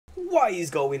What is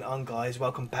going on, guys?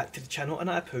 Welcome back to the channel and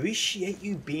I appreciate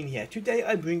you being here. Today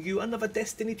I bring you another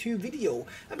Destiny 2 video,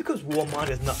 and because Warmind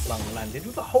has not long landed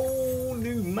with a whole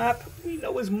new map we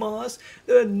know as Mars,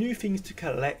 there are new things to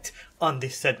collect on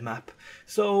this said map.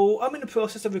 So I'm in the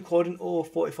process of recording all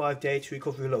 45 days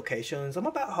recovery locations. I'm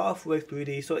about halfway through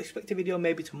these, so expect a video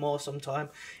maybe tomorrow sometime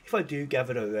if I do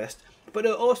gather the rest. But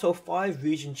there are also 5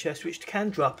 region chests which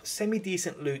can drop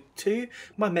semi-decent loot too.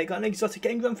 My mate got an exotic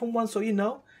engram from one, so you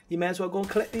know, you may as well go and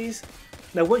collect these.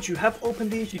 Now once you have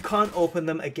opened these, you can't open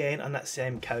them again on that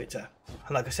same character.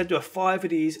 And like I said, there are 5 of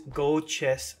these gold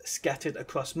chests scattered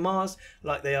across Mars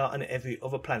like they are on every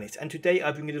other planet. And today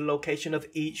I bring you the location of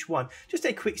each one. Just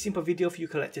a quick simple video for you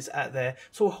collectors out there,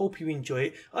 so I hope you enjoy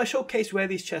it. I showcase where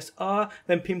these chests are,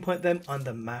 then pinpoint them on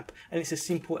the map. And it's as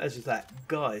simple as that,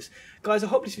 guys. Guys, I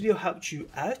hope this video helped you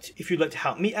out. If you'd like to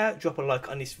help me out, drop a like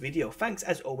on this video. Thanks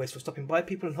as always for stopping by,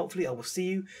 people, and hopefully I will see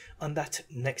you on that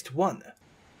next one.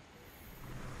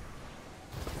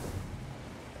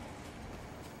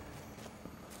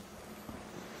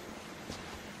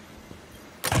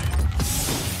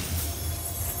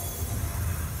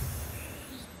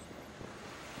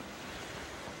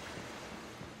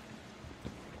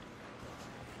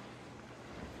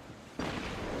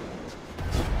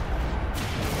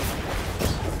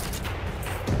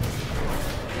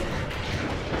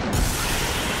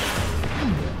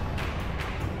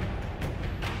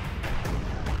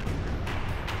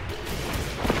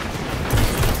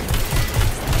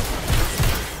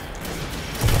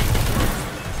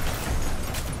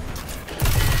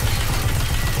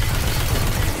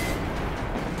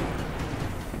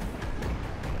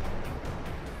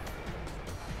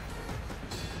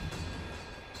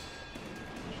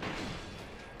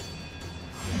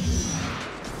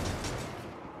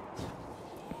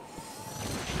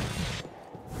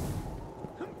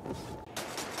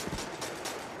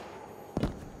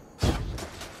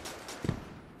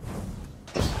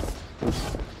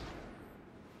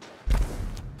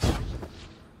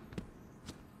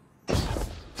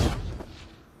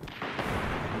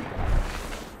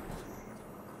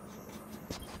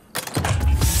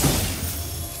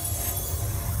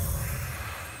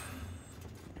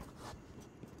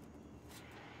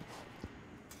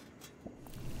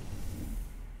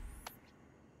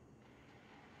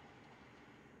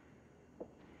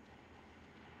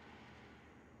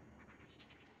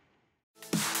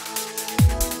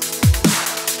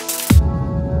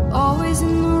 Always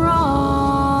in the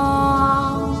wrong,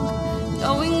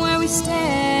 knowing where we stand.